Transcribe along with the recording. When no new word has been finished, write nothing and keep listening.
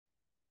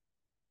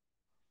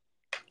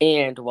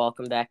And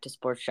welcome back to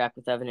Sports Track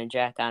with Evan and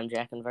Jack. I'm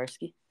Jack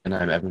Inversky. And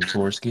I'm Evan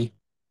Sworski.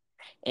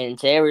 And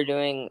today we're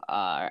doing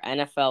our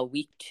NFL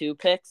Week 2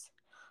 picks.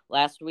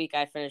 Last week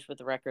I finished with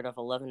a record of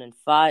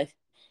 11-5,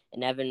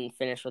 and Evan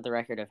finished with a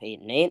record of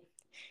 8-8.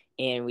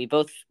 And we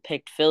both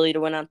picked Philly to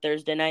win on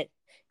Thursday night.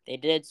 They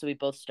did, so we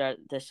both start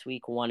this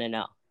week 1-0.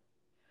 All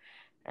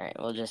right,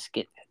 we'll just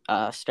get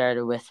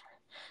started with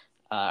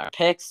our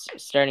picks,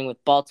 starting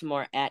with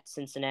Baltimore at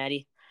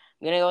Cincinnati.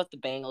 I'm going to go with the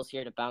Bengals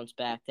here to bounce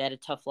back. They had a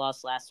tough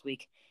loss last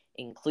week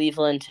in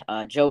Cleveland.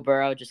 Joe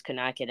Burrow just could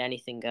not get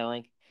anything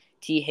going.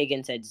 T.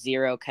 Higgins had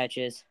 0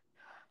 catches.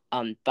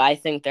 But I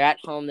think they're at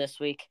home this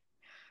week.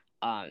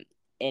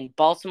 In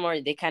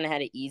Baltimore, they kind of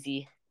had an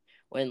easy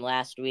win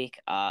last week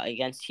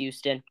against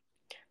Houston,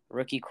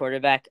 rookie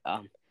quarterback.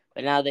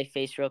 But now they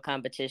face real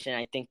competition.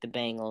 I think the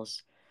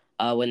Bengals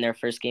win their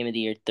first game of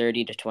the year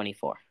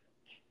 30-24.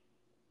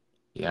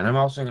 Yeah, and I'm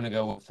also going to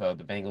go with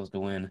the Bengals to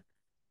win.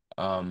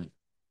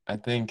 I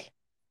think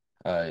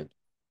they're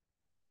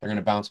going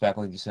to bounce back,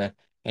 like you said.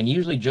 And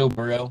usually Joe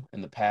Burrow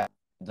in the past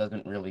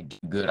doesn't really do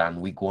good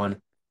on week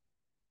one.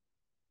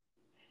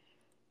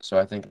 So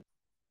I think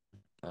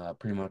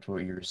pretty much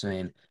what you were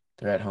saying.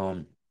 They're at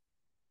home.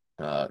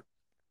 Uh,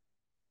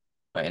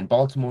 in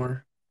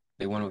Baltimore,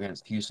 they won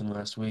against Houston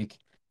last week,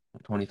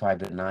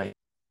 25-9,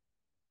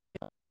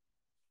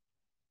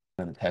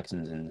 and the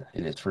Texans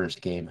in its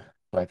first game.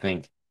 So I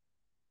think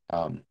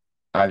um,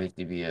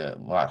 obviously be a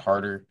lot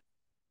harder.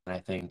 And I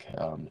think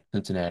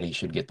Cincinnati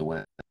should get the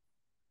win.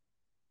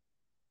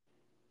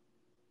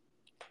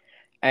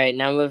 All right,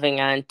 now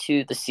moving on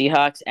to the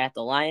Seahawks at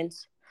the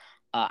Lions.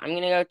 I'm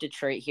going to go with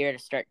Detroit here to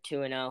start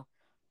 2-0.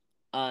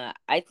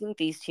 I think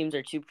these teams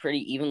are two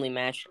pretty evenly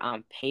matched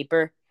on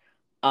paper,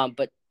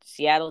 but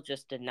Seattle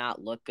just did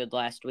not look good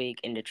last week,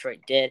 and Detroit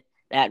did.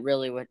 That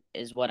really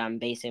is what I'm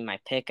basing my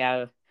pick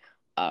off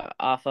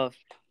of.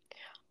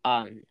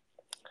 Um,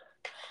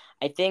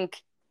 I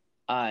think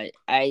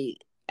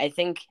I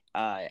think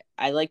I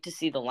like to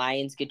see the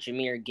Lions get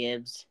Jahmyr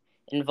Gibbs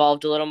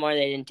involved a little more.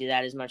 They didn't do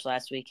that as much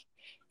last week,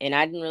 and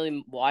I didn't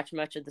really watch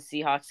much of the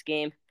Seahawks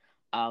game,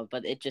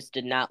 but it just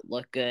did not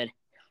look good.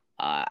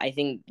 I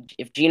think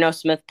if Geno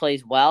Smith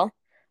plays well,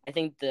 I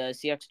think the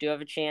Seahawks do have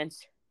a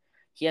chance.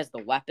 He has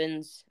the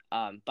weapons,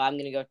 but I'm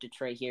going to go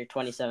Detroit here,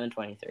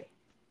 27-23.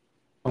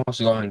 I'm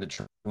also going to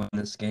try to win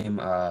this game.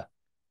 I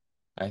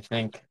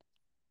think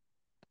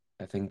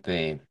I think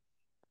they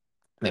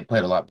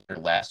played a lot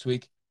better last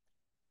week.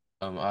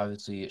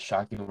 Obviously,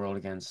 shocking the world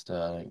against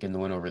getting the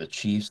win over the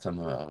Chiefs on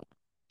the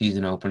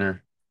season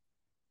opener.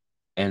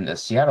 And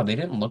Seattle, they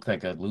didn't look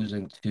that good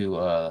losing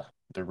to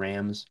the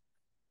Rams.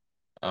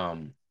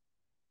 Um,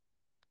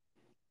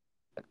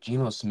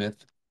 Geno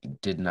Smith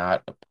did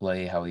not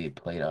play how he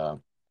played the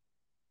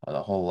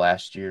whole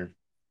last year.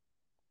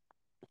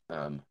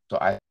 So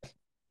I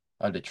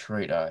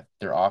Detroit,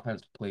 their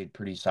offense played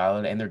pretty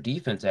solid, and their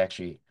defense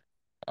actually,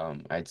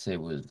 I'd say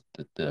was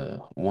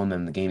the won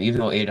them the game. Even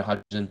though Aiden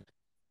Hudson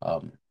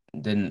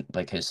didn't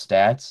like his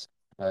stats,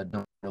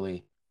 don't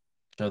really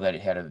show that he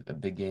had a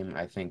big game.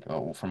 I think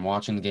from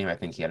watching the game, I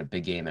think he had a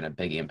big game and a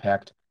big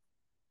impact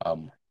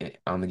on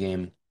the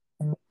game.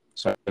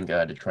 So I think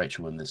Detroit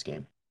should win this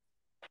game.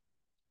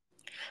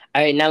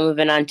 All right, now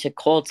moving on to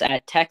Colts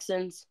at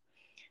Texans.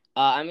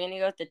 I'm going to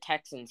go with the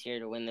Texans here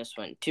to win this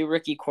one. Two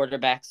rookie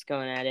quarterbacks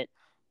going at it.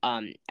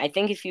 I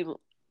think if you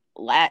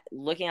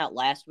looking at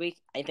last week,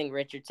 I think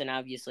Richardson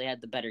obviously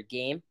had the better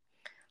game.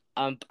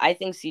 I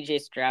think C.J.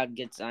 Stroud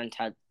gets on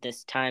top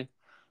this time.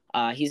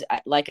 He's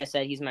like I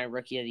said, he's my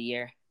rookie of the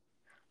year.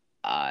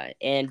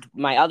 And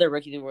my other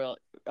rookie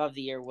of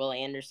the year, Will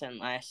Anderson,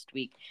 last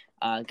week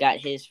got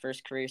his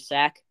first career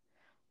sack.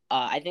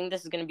 I think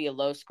this is going to be a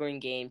low-scoring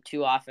game.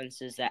 Two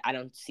offenses that I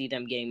don't see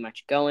them getting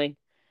much going.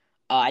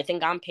 I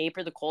think on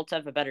paper the Colts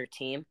have a better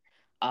team,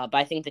 but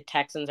I think the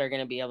Texans are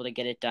going to be able to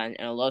get it done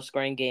in a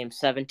low-scoring game,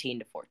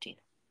 17-14.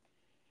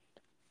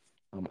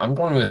 I'm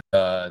going with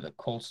the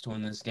Colts to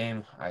win this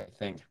game. I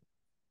think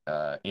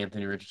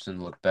Anthony Richardson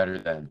looked better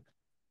than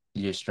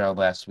C.J. Stroud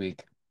last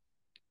week.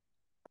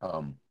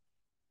 Um,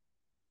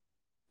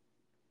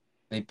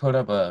 they put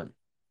up a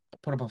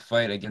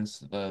fight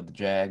against the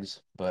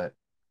Jags, but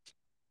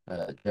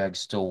Jags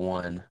still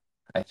won.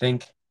 I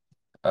think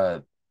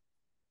uh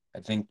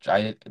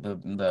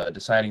the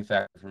deciding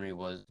factor for me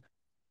was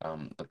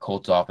the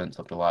Colts offense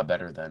looked a lot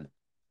better than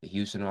the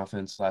Houston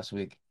offense last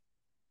week.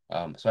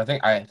 So I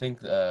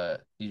think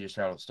DJ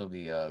Stroud will still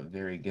be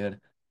very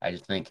good. I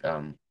just think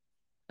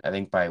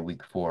by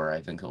week 4 I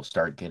think he'll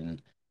start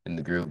getting in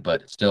the groove,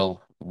 but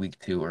still week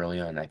 2 early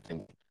on I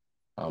think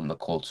the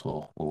Colts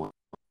will win.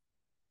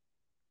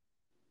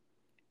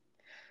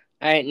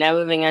 All right, now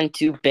moving on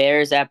to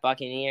Bears at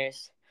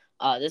Buccaneers.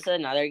 This is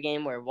another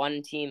game where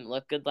one team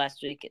looked good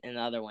last week and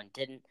the other one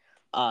didn't.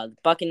 The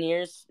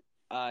Buccaneers,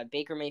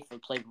 Baker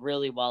Mayfield played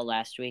really well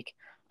last week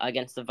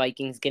against the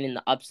Vikings, getting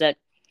the upset.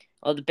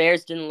 Well, the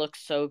Bears didn't look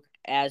so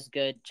as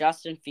good.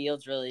 Justin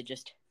Fields really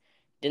just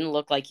didn't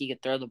look like he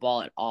could throw the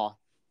ball at all.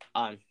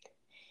 Um,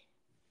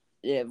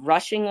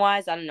 rushing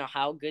wise, I don't know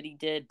how good he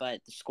did,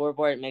 but the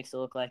scoreboard makes it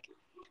look like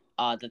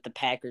that the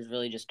Packers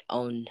really just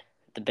owned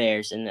the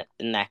Bears in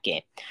that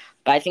game.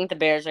 But I think the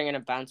Bears are going to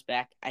bounce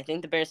back. I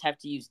think the Bears have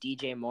to use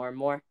DJ more and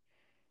more.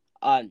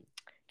 Um,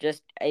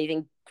 just I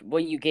think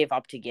what you gave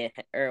up to get,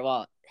 or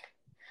well,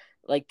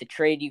 like the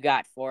trade you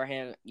got for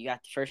him, you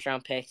got the first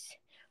round picks,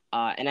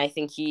 and I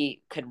think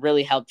he could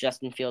really help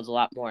Justin Fields a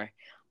lot more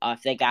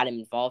if they got him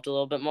involved a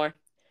little bit more,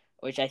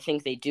 which I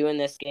think they do in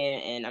this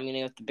game. And I'm going to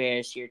go with the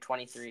Bears here,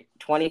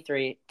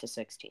 23-16.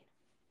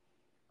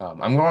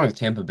 I'm going with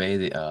Tampa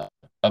Bay.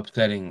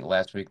 Upsetting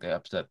last week, they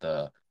upset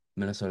the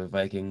Minnesota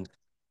Vikings.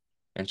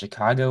 And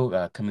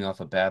Chicago, coming off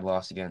a bad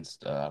loss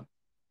against the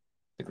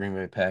Green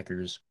Bay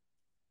Packers.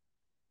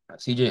 Not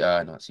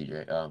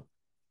CJ.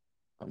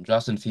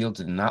 Justin Fields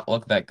did not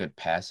look that good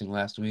passing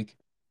last week,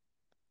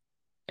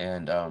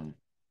 and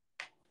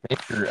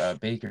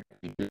Baker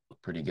did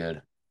look pretty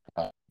good.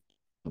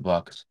 The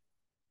Bucks,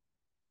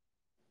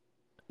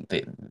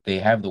 they they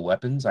have the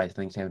weapons. I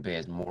think Tampa Bay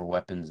has more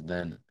weapons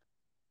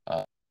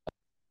uh,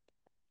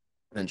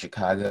 than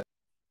Chicago.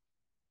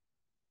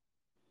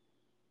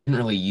 Didn't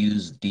really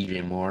use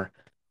DJ Moore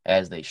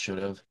as they should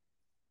have.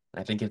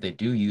 I think if they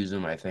do use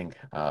him, I think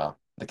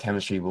the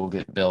chemistry will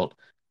get built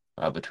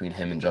between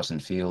him and Justin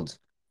Fields.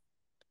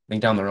 I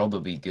think down the road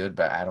they'll be good,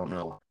 but I don't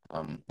know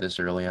this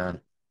early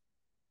on.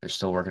 They're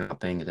still working on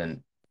things,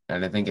 and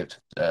I think if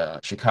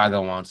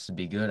Chicago wants to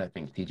be good, I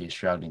think CJ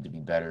Stroud needs to be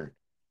better.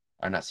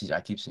 Or not CJ,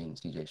 I keep saying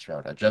CJ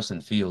Stroud. Justin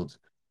Fields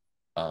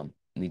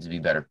needs to be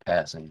better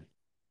passing.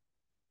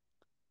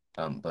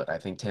 But I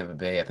think Tampa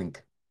Bay, I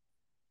think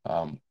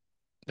um,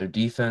 their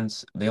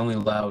defense, they only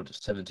allowed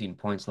 17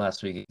 points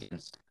last week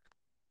against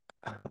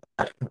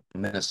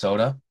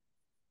Minnesota,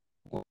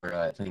 where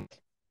I think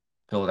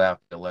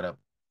Philadelphia let up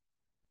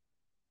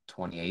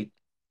 28,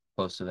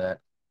 close to that,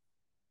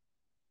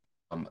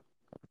 um,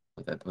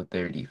 with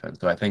their defense.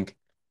 So I think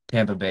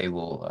Tampa Bay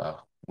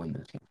will win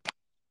this game.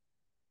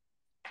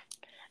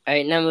 All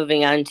right, now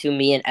moving on to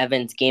me and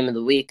Evan's game of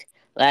the week.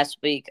 Last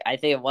week, I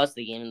think it was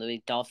the game of the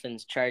week,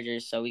 Dolphins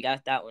Chargers. So we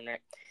got that one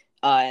right.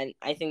 And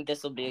I think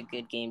this will be a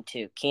good game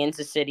too.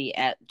 Kansas City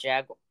at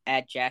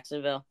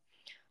Jacksonville.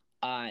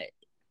 Uh,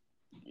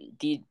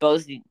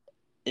 both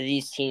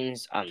these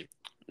teams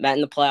met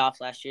in the playoffs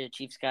last year. The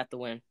Chiefs got the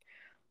win.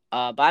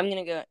 But I'm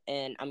gonna go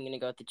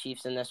with the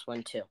Chiefs in this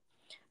one too.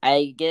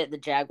 I get the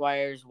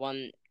Jaguars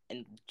won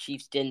and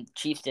Chiefs didn't.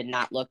 Chiefs did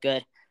not look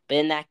good. But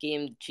in that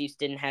game, the Chiefs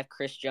didn't have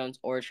Chris Jones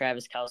or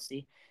Travis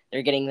Kelce.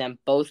 They're getting them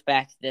both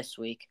back this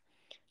week.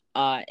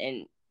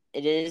 And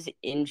it is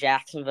in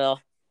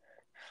Jacksonville,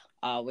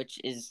 which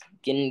is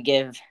going to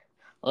give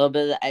a little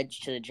bit of the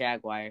edge to the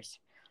Jaguars.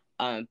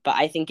 But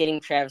I think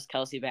getting Travis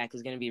Kelce back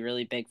is going to be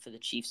really big for the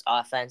Chiefs'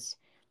 offense.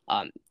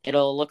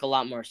 It'll look a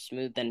lot more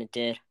smooth than it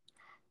did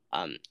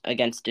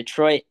against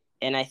Detroit.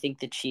 And I think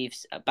the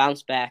Chiefs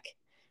bounce back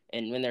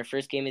and win their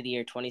first game of the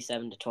year,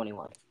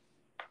 27-21.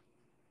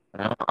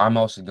 I'm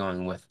also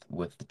going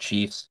with the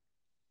Chiefs.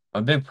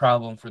 A big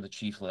problem for the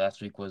Chiefs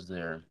last week was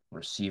their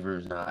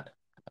receivers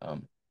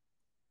um,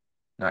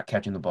 not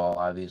catching the ball,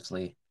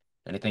 obviously.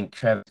 And I think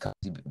Travis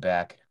Kelce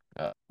back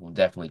will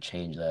definitely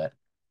change that.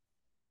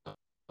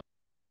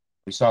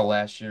 We saw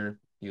last year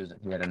he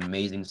had an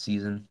amazing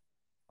season,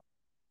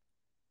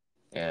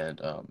 and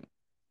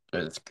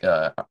it's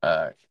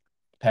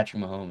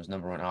Patrick Mahomes'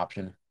 number one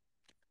option.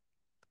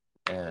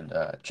 And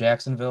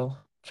Jacksonville,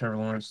 Trevor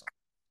Lawrence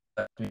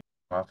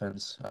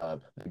offense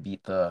they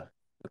beat the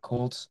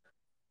Colts.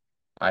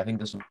 I think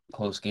this was a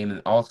close game.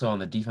 And also on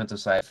the defensive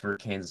side for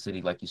Kansas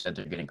City, like you said,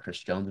 they're getting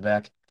Chris Jones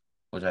back,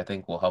 which I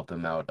think will help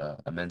them out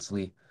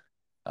immensely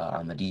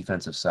on the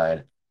defensive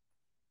side.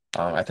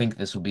 I think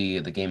this will be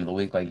the game of the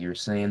week, like you were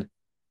saying,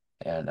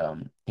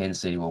 and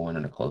Kansas City will win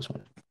in a close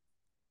one.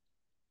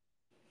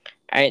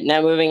 All right,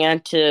 now moving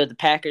on to the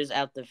Packers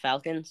out the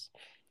Falcons.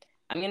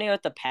 I'm going to go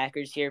with the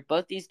Packers here.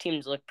 Both these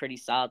teams looked pretty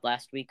solid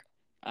last week,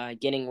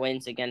 getting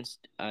wins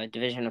against a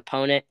division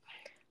opponent.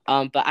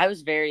 But I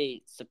was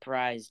very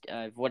surprised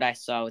of what I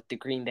saw with the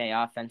Green Bay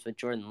offense with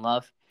Jordan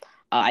Love.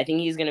 I think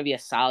he's going to be a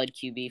solid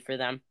QB for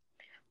them.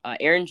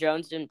 Aaron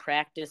Jones didn't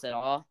practice at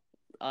all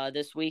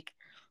this week,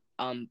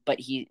 but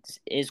he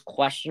is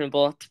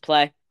questionable to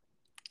play.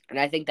 And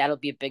I think that'll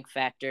be a big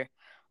factor.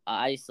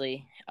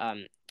 Obviously,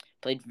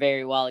 played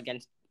very well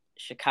against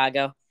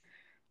Chicago.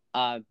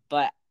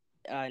 But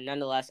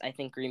nonetheless, I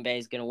think Green Bay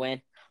is going to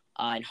win.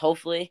 And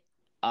hopefully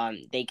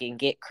they can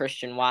get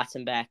Christian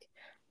Watson back.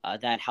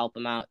 That help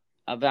him out.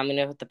 But I'm going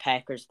to go with the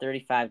Packers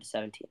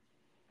 35-17.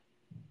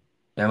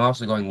 Yeah, I'm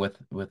also going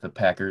with the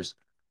Packers.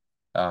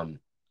 Um,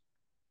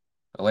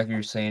 like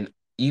you're saying,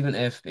 even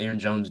if Aaron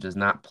Jones does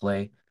not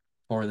play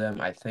for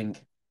them, I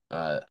think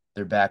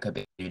their backup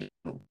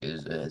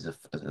is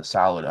a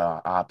solid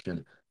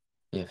option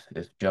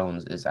if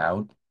Jones is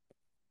out.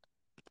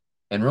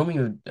 And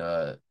Romeo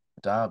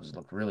Doubs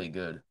looked really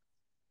good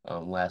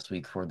last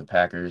week for the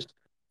Packers,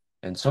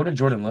 and so did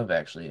Jordan Love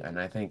actually. And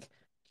I think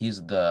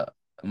he's the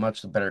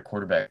much better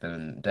quarterback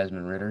than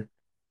Desmond Ridder.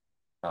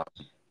 Um,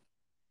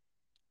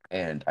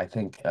 and I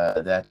think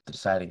that's the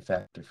deciding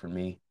factor for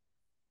me.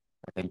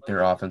 I think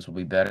their offense will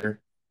be better.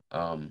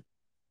 Um,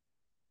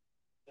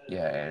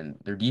 yeah, and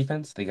their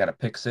defense, they got a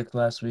pick six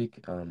last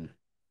week.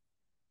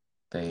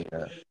 They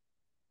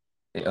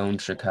they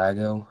owned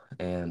Chicago,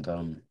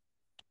 and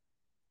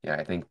yeah,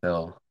 I think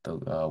they'll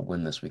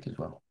win this week as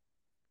well.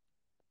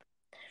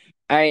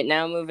 All right,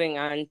 now moving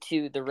on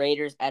to the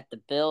Raiders at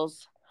the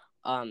Bills.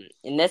 And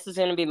this is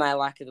going to be my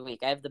lock of the week.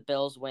 I have the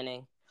Bills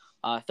winning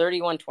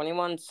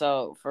 31-21.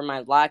 So for my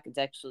lock, it's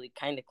actually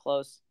kind of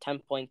close,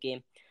 10-point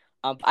game.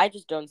 I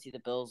just don't see the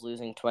Bills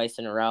losing twice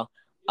in a row.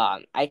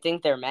 I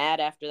think they're mad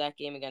after that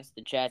game against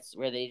the Jets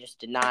where they just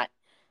did not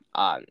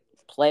um,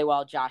 play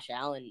well. Josh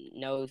Allen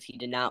knows he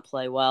did not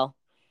play well.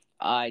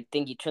 I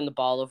think he turned the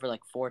ball over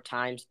like 4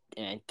 times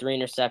and 3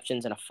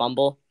 interceptions and a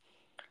fumble.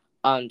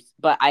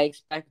 But I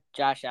expect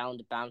Josh Allen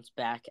to bounce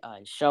back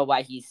and show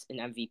why he's an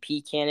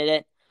MVP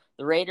candidate.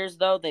 The Raiders,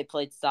 though, they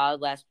played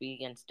solid last week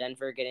against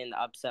Denver, getting the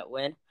upset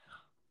win.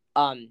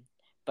 Um,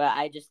 but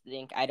I just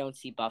think I don't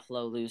see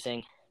Buffalo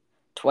losing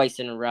twice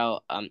in a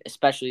row,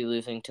 especially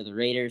losing to the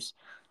Raiders.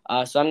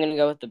 So I'm going to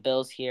go with the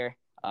Bills here,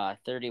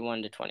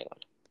 31-21.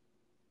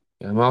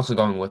 Yeah, I'm also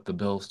going with the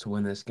Bills to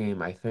win this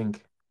game. I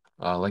think,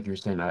 like you were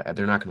saying,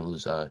 they're not going to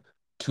lose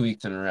 2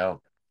 weeks in a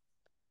row.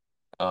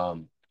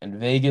 In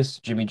Vegas,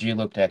 Jimmy G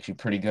looked actually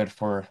pretty good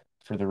for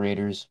the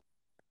Raiders,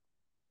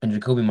 and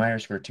Jacoby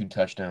Myers for 2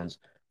 touchdowns,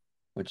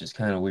 which is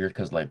kind of weird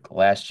because like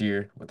last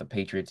year with the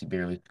Patriots, he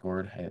barely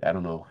scored. I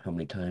don't know how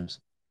many times.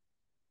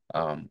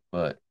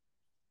 But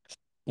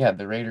yeah,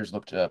 the Raiders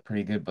looked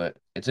pretty good, but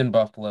it's in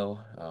Buffalo,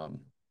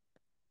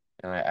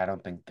 and I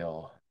don't think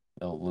they'll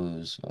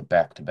lose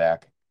back to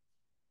back.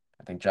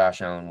 I think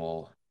Josh Allen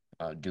will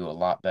do a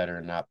lot better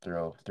and not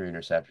throw 3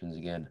 interceptions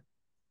again,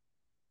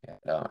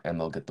 and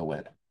they'll get the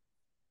win.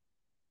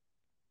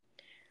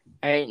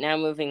 All right, now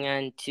moving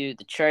on to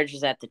the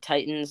Chargers at the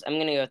Titans. I'm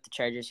going to go with the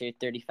Chargers here,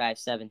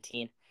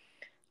 35-17.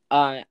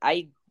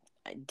 I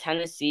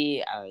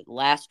Tennessee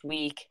last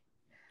week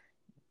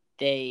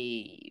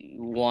they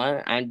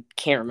won. I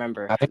can't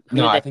remember I think who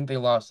no, I they. think they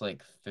lost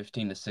like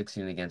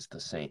 15-16 against the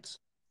Saints.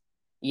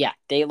 Yeah,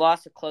 they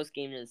lost a close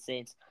game to the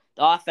Saints.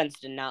 The offense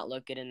did not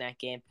look good in that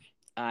game.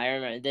 I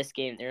remember this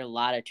game. There were a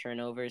lot of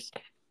turnovers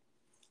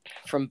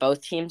from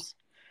both teams.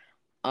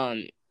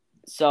 Um,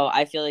 so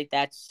I feel like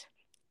that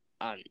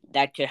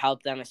could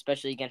help them,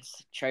 especially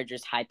against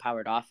Chargers'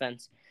 high-powered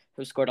offense,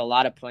 who scored a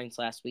lot of points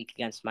last week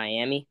against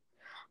Miami.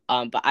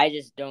 But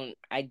I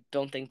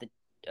don't think the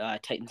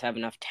Titans have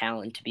enough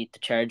talent to beat the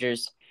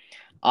Chargers.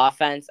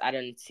 Offense, I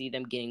don't see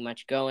them getting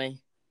much going.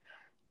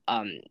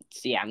 So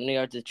yeah, I'm gonna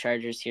go to the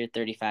Chargers here,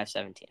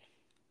 35-17.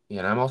 Yeah,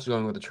 and I'm also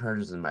going with the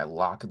Chargers in my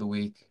lock of the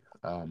week.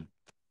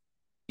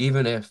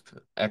 Even if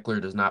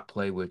Eckler does not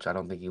play, which I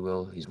don't think he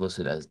will, he's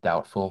listed as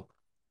doubtful.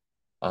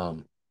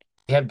 Um,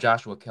 they have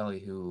Joshua Kelly,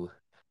 who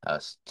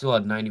still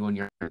had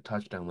 91-yard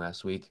touchdown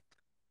last week.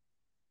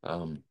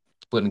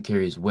 Splitting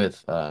carries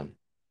with Austin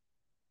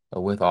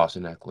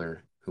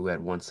Eckler, who had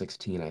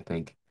 116, I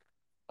think.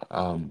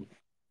 Um,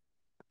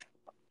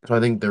 so I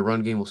think their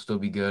run game will still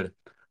be good.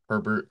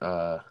 Herbert,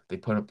 they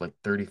put up like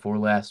 34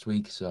 last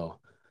week, so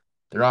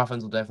their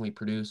offense will definitely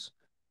produce.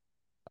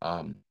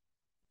 Um,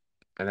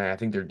 and I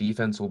think their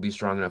defense will be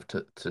strong enough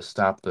to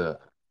stop the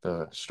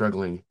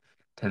struggling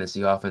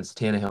Tennessee offense.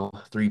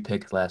 Tannehill, 3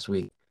 picks last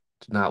week,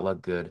 did not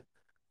look good.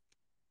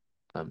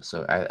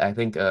 So I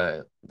think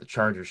the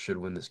Chargers should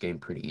win this game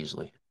pretty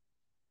easily.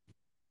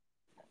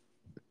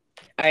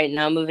 All right,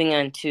 now moving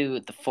on to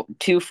the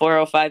two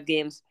 405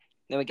 games.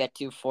 Then we got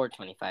two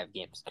 425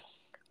 games.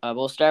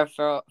 We'll start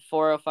for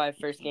 405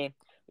 first game.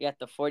 We got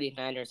the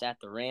 49ers at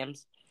the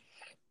Rams.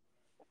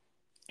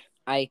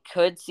 I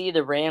could see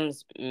the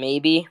Rams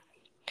maybe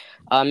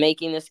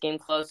making this game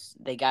close.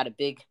 They got a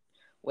big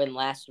win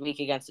last week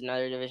against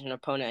another division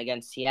opponent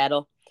against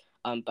Seattle.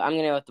 But I'm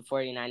going to go with the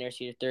 49ers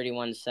here,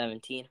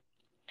 31-17.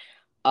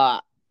 Uh,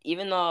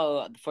 Even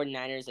though the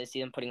 49ers, I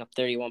see them putting up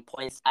 31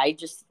 points, I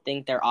just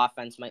think their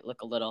offense might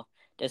look a little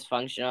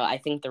dysfunctional. I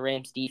think the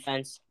Rams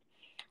defense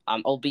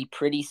will be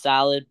pretty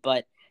solid,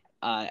 but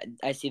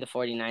I see the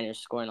 49ers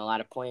scoring a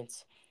lot of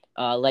points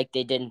like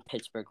they did in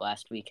Pittsburgh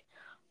last week.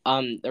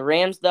 The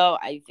Rams, though,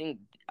 I think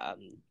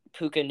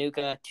Puka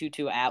Nuka,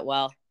 Tutu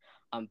Atwell,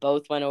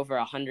 both went over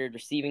 100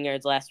 receiving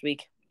yards last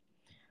week.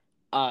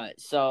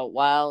 So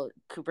while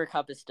Cooper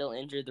Kupp is still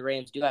injured, the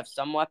Rams do have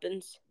some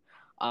weapons.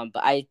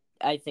 But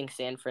I think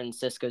San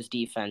Francisco's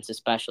defense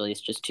especially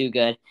is just too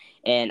good.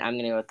 And I'm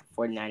going to go with the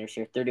 49ers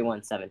here,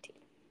 31-17.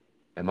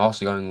 I'm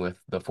also going with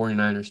the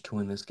 49ers to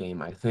win this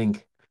game. I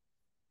think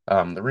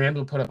the Rams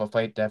will put up a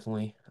fight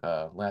definitely.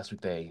 Last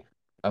week they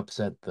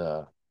upset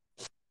the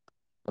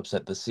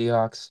upset the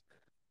Seahawks,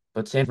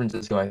 but San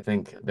Francisco, I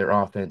think their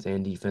offense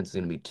and defense is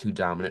going to be too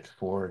dominant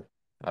for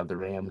the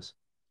Rams.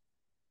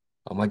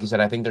 Like you said,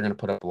 I think they're going to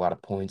put up a lot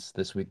of points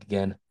this week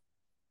again.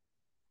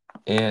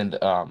 And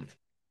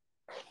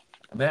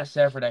Matt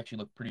Stafford actually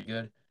looked pretty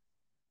good.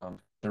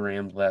 The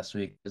Rams last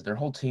week because their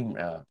whole team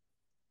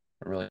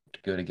really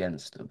looked good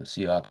against the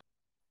Seahawks.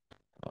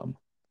 Um,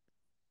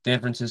 San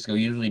Francisco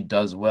usually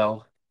does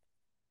well,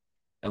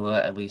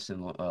 at least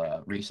in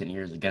recent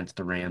years against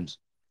the Rams.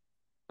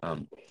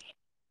 Um,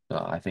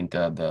 I think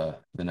the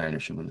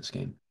Niners should win this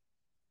game.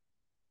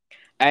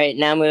 All right,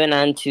 now moving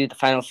on to the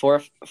final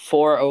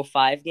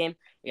 4:05 game.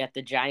 We got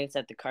the Giants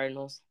at the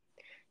Cardinals.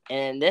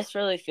 And this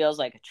really feels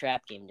like a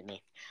trap game to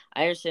me.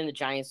 I understand the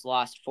Giants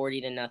lost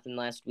 40-0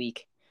 last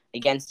week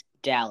against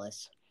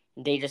Dallas.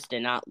 They just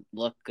did not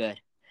look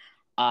good.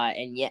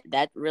 And yet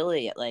that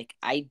really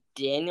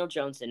Daniel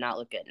Jones did not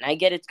look good. And I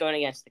get it's going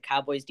against the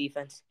Cowboys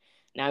defense.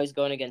 Now he's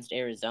going against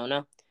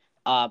Arizona.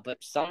 But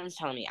someone's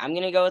telling me I'm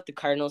gonna go with the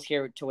Cardinals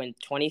here to win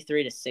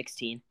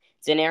 23-16.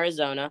 It's in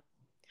Arizona,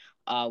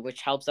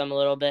 which helps them a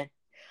little bit.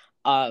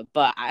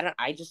 But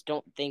I just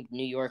don't think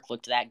New York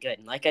looked that good.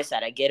 And like I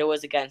said, I get it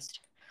was against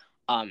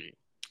um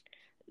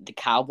the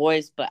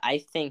Cowboys, but I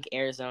think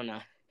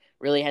Arizona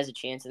really has a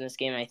chance in this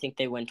game. I think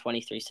they win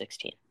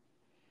 23-16.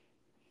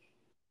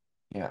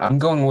 Yeah, I'm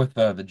going with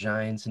the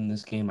Giants in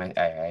this game.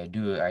 I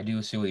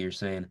do see what you're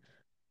saying.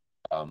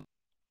 Um,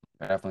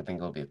 I definitely think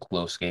it'll be a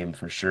close game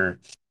for sure.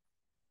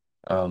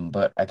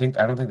 But I don't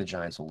think the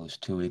Giants will lose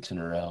 2 weeks in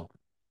a row.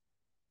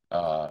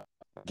 Uh,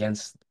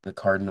 against the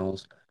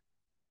Cardinals,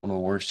 one of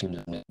the worst teams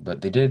in the league,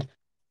 but they did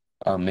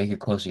make it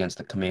close against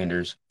the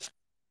Commanders.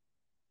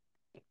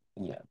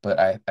 Yeah, but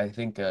I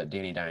think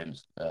Danny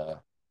Dimes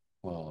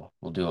will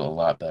do a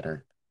lot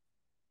better.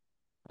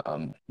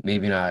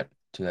 Maybe not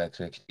to that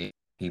extent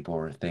people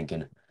were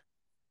thinking.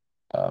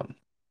 Um,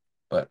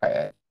 but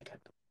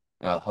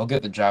he'll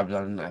get the job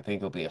done. I think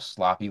it'll be a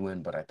sloppy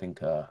win, but I think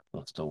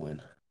he'll still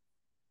win.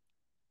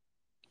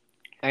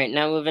 All right,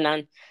 now moving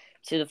on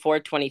to the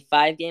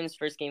 4:25 games.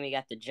 First game, we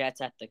got the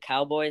Jets at the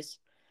Cowboys.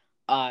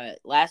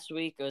 Last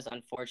week it was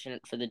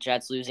unfortunate for the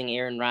Jets losing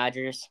Aaron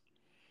Rodgers.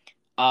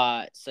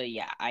 So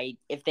yeah,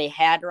 if they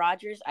had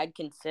Rodgers, I'd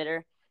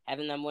consider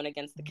having them win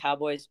against the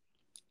Cowboys.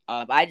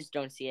 But I just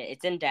don't see it.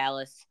 It's in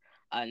Dallas,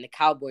 and the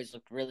Cowboys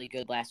looked really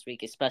good last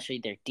week, especially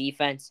their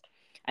defense.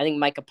 I think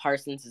Micah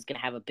Parsons is going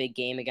to have a big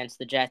game against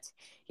the Jets,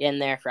 get in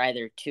there for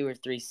either 2 or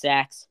 3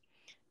 sacks.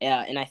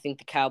 And I think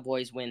the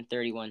Cowboys win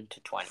 31-20.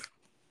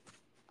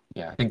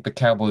 Yeah, I think the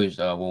Cowboys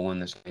will win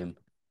this game.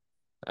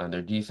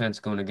 Their defense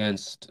going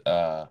against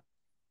probably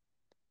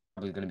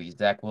going to be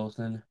Zach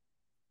Wilson.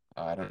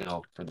 I don't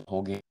know for the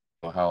whole game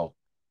how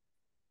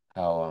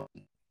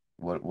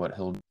what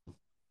he'll do,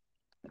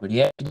 but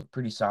he actually looked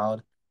pretty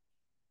solid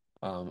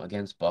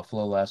against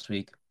Buffalo last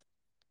week.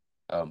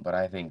 But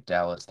I think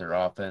Dallas, their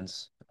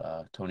offense,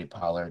 Tony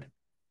Pollard,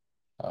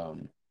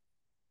 um,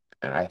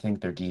 and I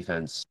think their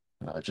defense,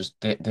 just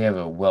they have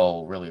a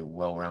really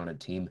well-rounded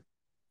team.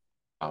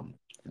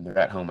 And they're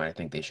at home, and I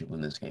think they should win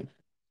this game.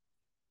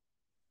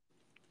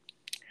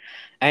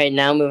 All right,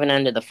 now moving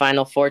on to the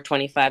final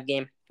 4:25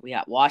 game. We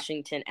got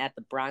Washington at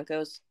the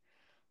Broncos.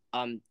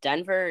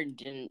 Denver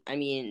didn't. I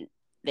mean,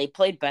 they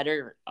played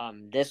better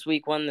this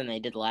week one than they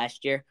did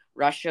last year.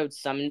 Rush showed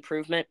some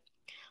improvement.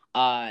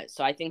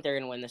 So I think they're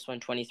going to win this one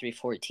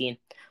 23-14.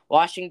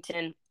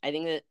 Washington, I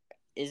think that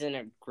isn't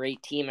a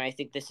great team. I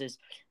think this is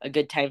a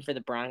good time for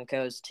the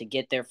Broncos to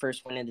get their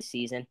first win of the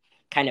season,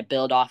 kind of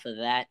build off of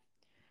that.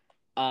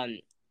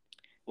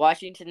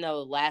 Washington,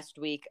 though, last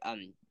week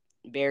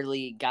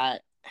barely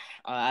got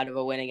out of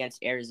a win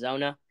against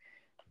Arizona.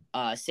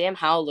 Sam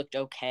Howell looked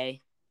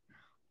okay.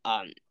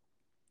 But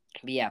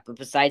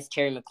besides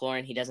Terry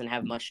McLaurin, he doesn't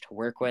have much to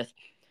work with.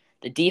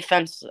 The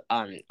defense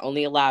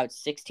only allowed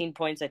 16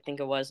 points, I think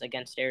it was,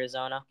 against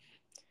Arizona,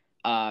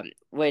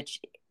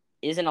 which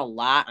isn't a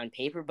lot on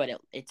paper, but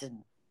it's a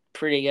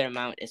pretty good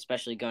amount,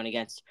 especially going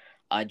against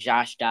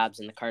Josh Dobbs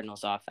and the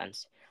Cardinals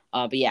offense.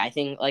 But yeah, I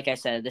think, like I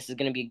said, this is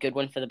going to be a good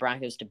one for the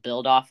Broncos to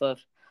build off of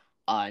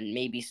and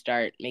maybe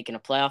start making a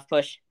playoff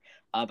push.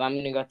 But I'm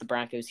going to go with the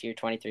Broncos here,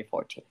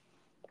 23-14.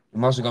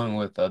 I'm also going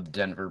with the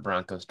Denver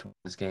Broncos to win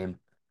this game.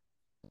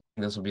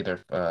 This will be their.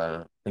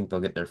 I think they'll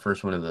get their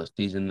first win of the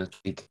season this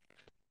week.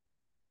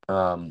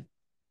 Um,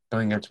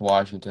 Going against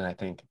Washington, I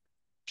think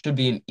should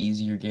be an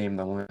easier game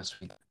than last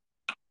week.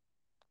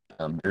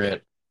 They're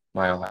at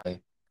Mile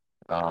High,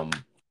 um,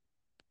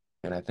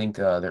 and I think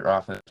their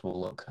offense will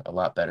look a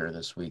lot better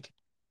this week.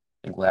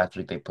 I think last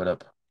week they put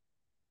up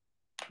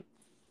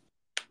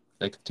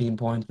 16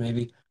 points,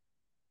 maybe.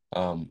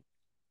 Um,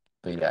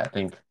 but yeah, I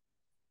think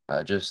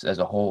just as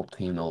a whole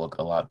team, they'll look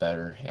a lot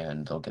better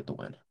and they'll get the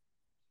win.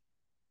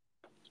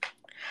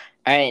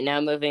 All right, now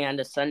moving on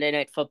to Sunday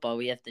Night Football.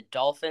 We have the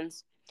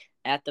Dolphins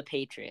at the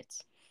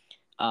Patriots.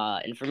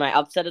 And for my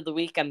upset of the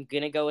week, I'm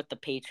going to go with the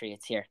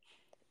Patriots here.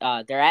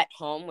 They're at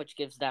home, which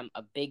gives them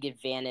a big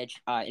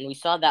advantage. And we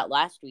saw that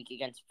last week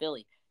against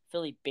Philly.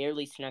 Philly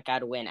barely snuck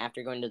out a win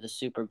after going to the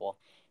Super Bowl.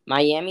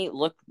 Miami,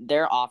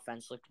 their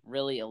offense looked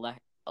really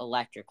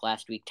electric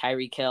last week.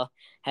 Tyreek Hill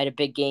had a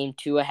big game.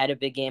 Tua had a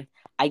big game.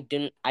 I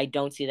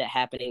don't see that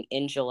happening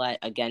in Gillette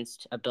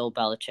against a Bill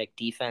Belichick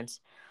defense.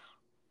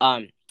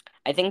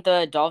 I think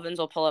the Dolphins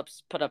will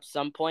put up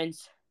some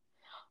points.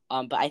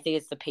 But I think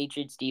it's the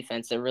Patriots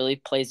defense that really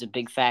plays a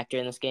big factor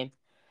in this game.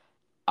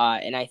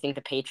 And I think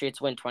the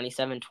Patriots win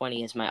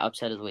 27-20 is my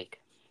upset of the week.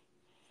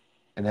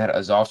 And that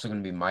is also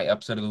going to be my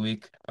upset of the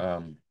week.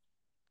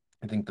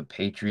 I think the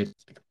Patriots,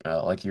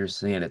 like you're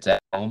saying, it's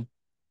at home.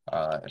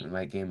 In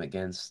that game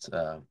against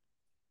the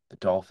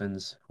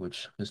Dolphins,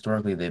 which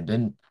historically they've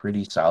been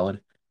pretty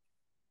solid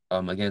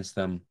against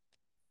them.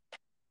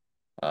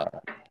 Uh,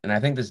 and I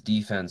think this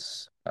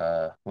defense,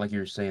 like you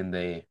were saying,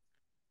 they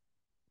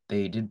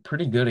did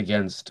pretty good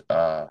against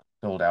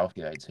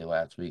Philadelphia, I'd say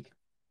last week.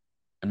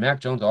 And Mac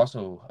Jones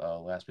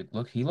also last week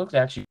he looked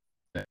actually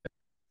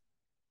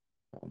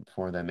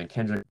for them. And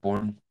Kendrick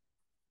Bourne,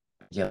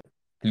 yeah,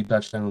 2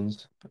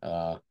 touchdowns.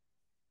 So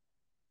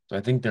I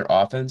think their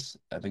offense,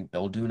 I think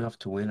they'll do enough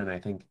to win. And I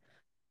think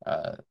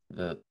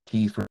the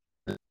key for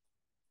the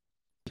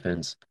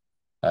defense,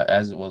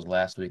 as it was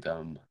last week,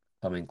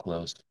 coming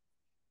close.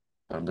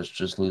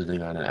 Just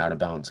losing on an out of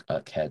bounds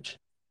catch.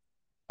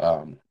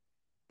 Um,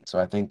 so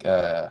I think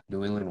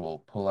New England will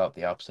pull out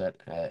the upset,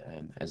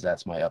 and as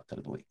that's my upset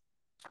of the week.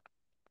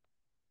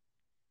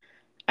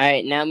 All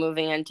right, now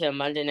moving into a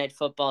Monday Night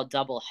Football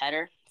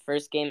doubleheader.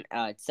 First game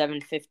at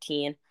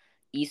 7:15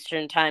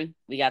 Eastern Time.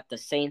 We got the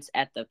Saints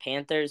at the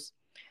Panthers.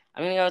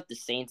 I'm going to go with the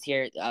Saints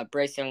here.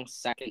 Bryce Young's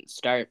second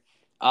start.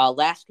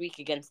 Last week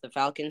against the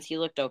Falcons, he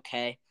looked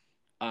okay.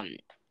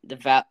 It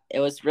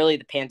was really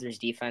the Panthers'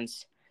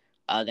 defense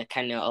that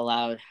kind of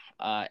allowed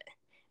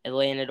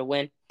Atlanta to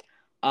win.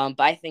 But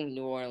I think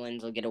New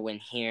Orleans will get a win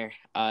here.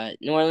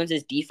 New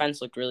Orleans'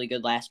 defense looked really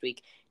good last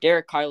week.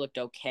 Derek Carr looked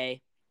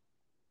okay.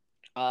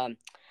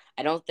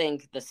 I don't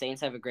think the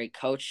Saints have a great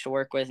coach to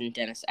work with in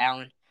Dennis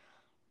Allen.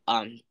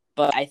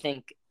 But I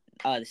think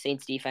the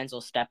Saints defense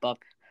will step up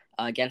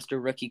against a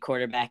rookie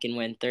quarterback and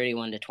win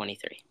 31-23.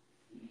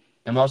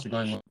 I'm also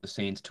going with the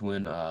Saints to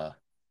win.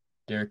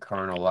 Derek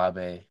Carr and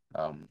Olave.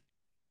 I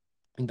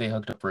think they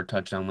hooked up for a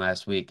touchdown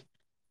last week.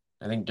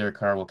 I think Derek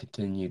Carr will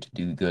continue to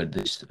do good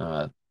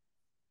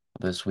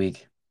this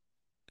week.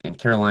 In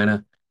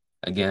Carolina,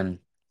 again,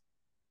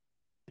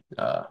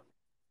 uh,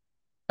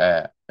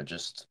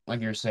 just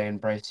like you're saying,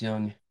 Bryce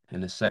Young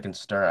in his second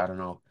start. I don't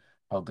know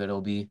how good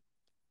he'll be.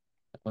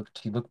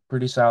 He looked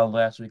pretty solid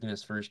last week in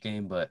his first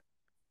game, but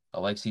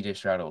like CJ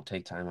Stroud, it'll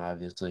take time,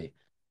 obviously.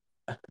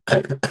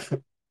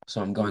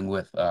 So I'm going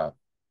with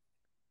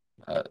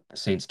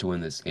Saints to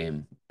win this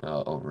game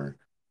over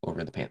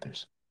the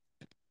Panthers.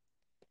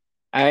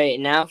 All right,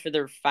 now for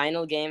the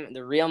final game,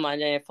 the real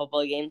Monday Night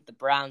Football game, the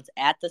Browns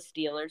at the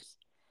Steelers.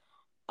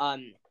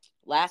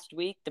 Last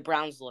week the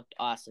Browns looked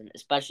awesome,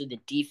 especially the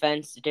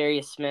defense.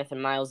 Darius Smith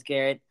and Myles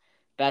Garrett,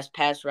 best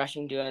pass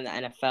rushing duo in the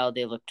NFL.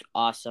 They looked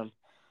awesome.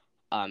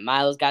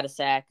 Myles got a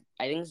sack.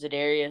 I think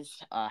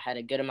Za'Darius had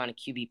a good amount of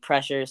QB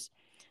pressures.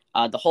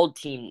 The whole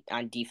team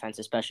on defense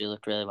especially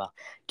looked really well.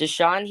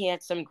 Deshaun, he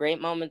had some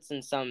great moments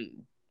and some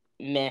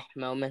meh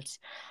moments.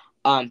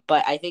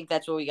 But I think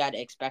that's what we got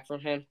to expect from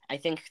him. I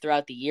think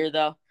throughout the year,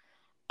 though,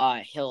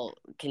 he'll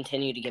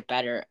continue to get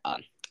better.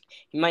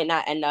 He might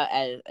not end up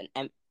as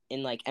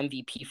in like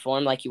MVP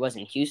form like he was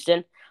in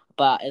Houston,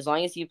 but as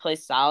long as he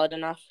plays solid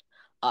enough,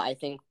 I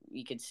think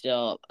we could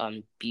still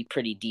be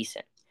pretty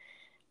decent.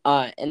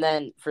 And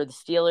then for the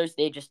Steelers,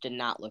 they just did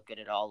not look good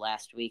at all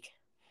last week.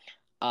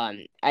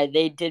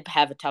 They did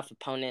have a tough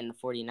opponent in the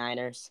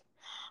 49ers,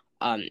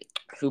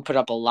 who put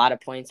up a lot of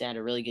points and had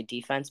a really good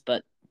defense,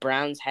 but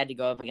Browns had to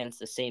go up against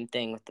the same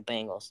thing with the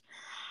Bengals.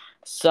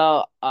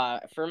 So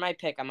for my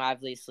pick, I'm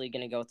obviously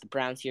going to go with the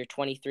Browns here,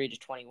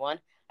 23-21. I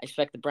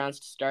expect the Browns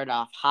to start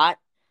off hot.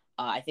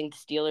 I think the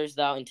Steelers,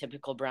 though, in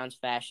typical Browns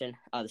fashion,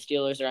 the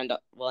Steelers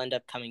will end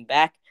up coming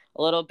back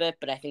a little bit,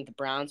 but I think the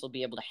Browns will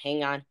be able to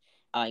hang on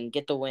and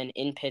get the win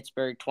in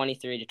Pittsburgh,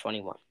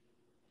 23-21.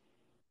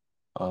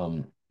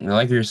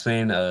 Like you're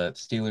saying,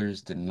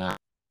 Steelers did not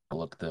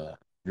look the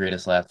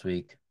greatest last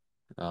week.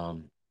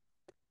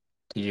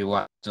 TJ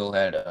Watt still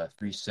had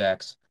 3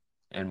 sacks,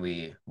 and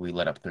we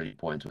let up 30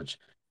 points, which is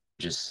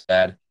just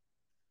sad.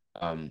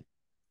 Um,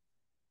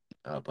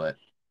 but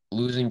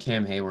losing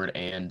Cam Hayward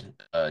and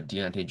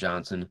Deontay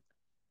Johnson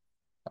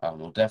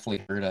will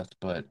definitely hurt us.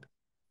 But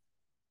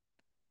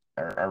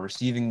our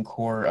receiving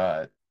core,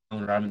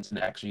 Allen Robinson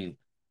actually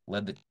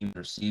led the team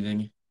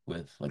receiving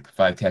with like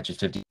 5 catches,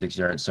 56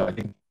 yards. So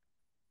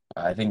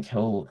I think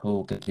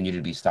he'll continue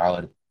to be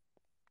solid.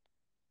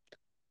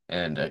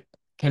 And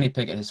Kenny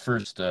Pickett, his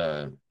first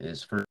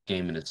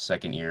game in his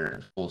second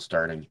year, full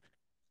starting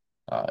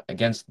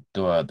against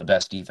the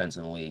best defense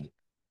in the league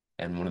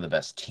and one of the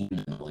best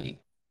teams in the league,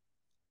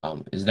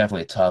 is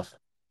definitely a tough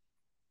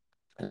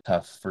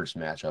first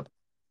matchup.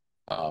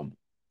 Um,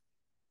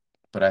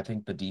 but I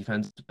think the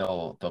defense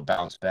they'll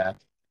bounce back.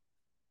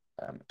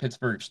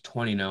 Pittsburgh's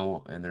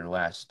 20-0 in their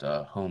last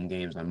home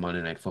games on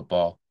Monday Night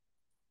Football.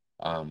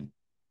 Um,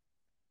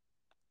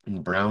 and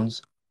the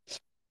Browns,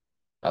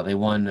 they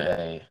won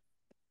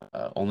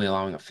only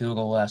allowing a field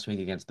goal last week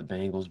against the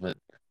Bengals, but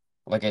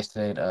like I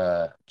said,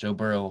 Joe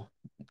Burrow,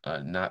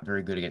 not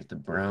very good against the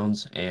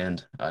Browns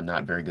and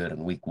not very good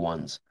in week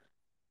ones.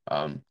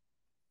 Um,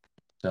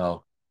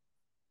 so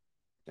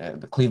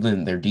the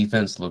Cleveland, their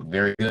defense looked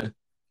very good.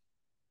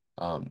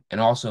 And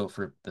also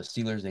for the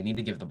Steelers, they need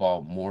to give the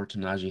ball more to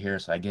Najee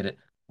Harris. I get it.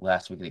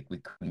 last week we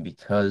couldn't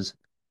because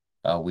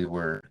we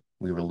were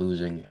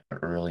losing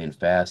early and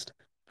fast.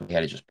 We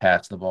had to just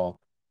pass the ball.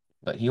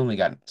 But he only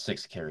got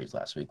 6 carries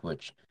last week,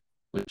 which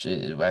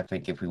is, I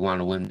think if we want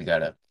to win, we got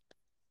to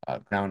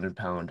ground and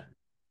pound,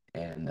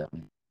 and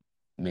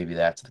maybe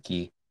that's the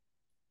key.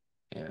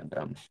 And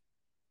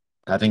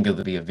I think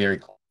it'll be a very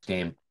close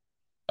game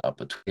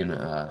between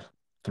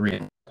 3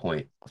 and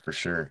point for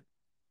sure.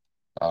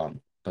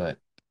 But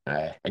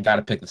I got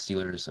to pick the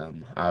Steelers,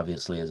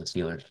 obviously as a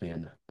Steelers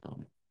fan.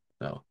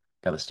 So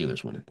got the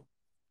Steelers winning.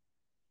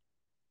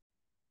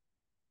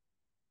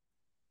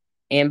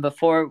 And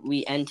before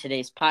we end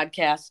today's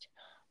podcast,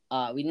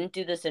 we didn't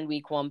do this in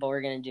week 1, but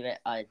we're going to do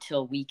it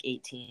till week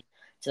 18,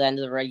 to the end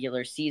of the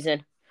regular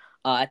season.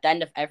 At the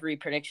end of every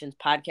predictions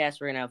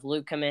podcast, we're going to have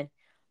Luke come in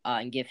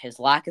and give his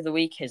lock of the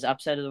week, his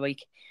upset of the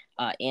week,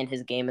 and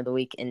his game of the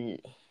week,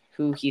 and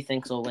who he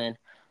thinks will win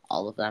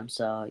all of them.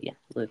 So, yeah,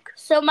 Luke.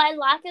 So my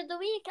lock of the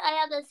week, I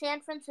have the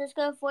San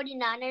Francisco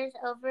 49ers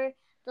over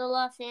the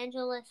Los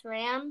Angeles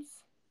Rams.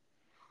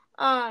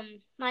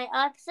 My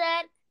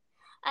upset,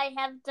 I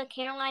have the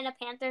Carolina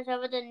Panthers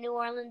over the New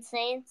Orleans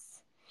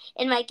Saints.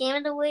 In my game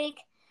of the week,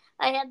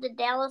 I have the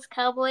Dallas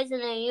Cowboys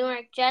and the New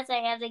York Jets. I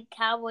have the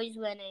Cowboys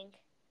winning.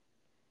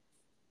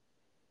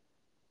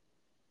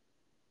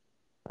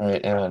 All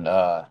right, and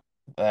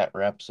that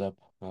wraps up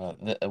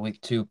the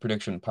week 2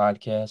 prediction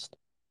podcast.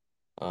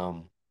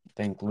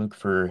 Thank Luke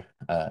for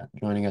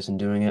joining us and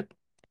doing it.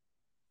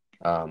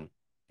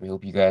 We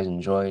hope you guys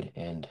enjoyed,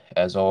 and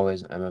as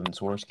always, I'm Evan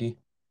Swirsky.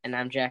 And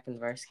I'm Jack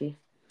Zavarski.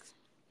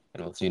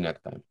 And we'll see you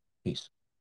next time. Peace.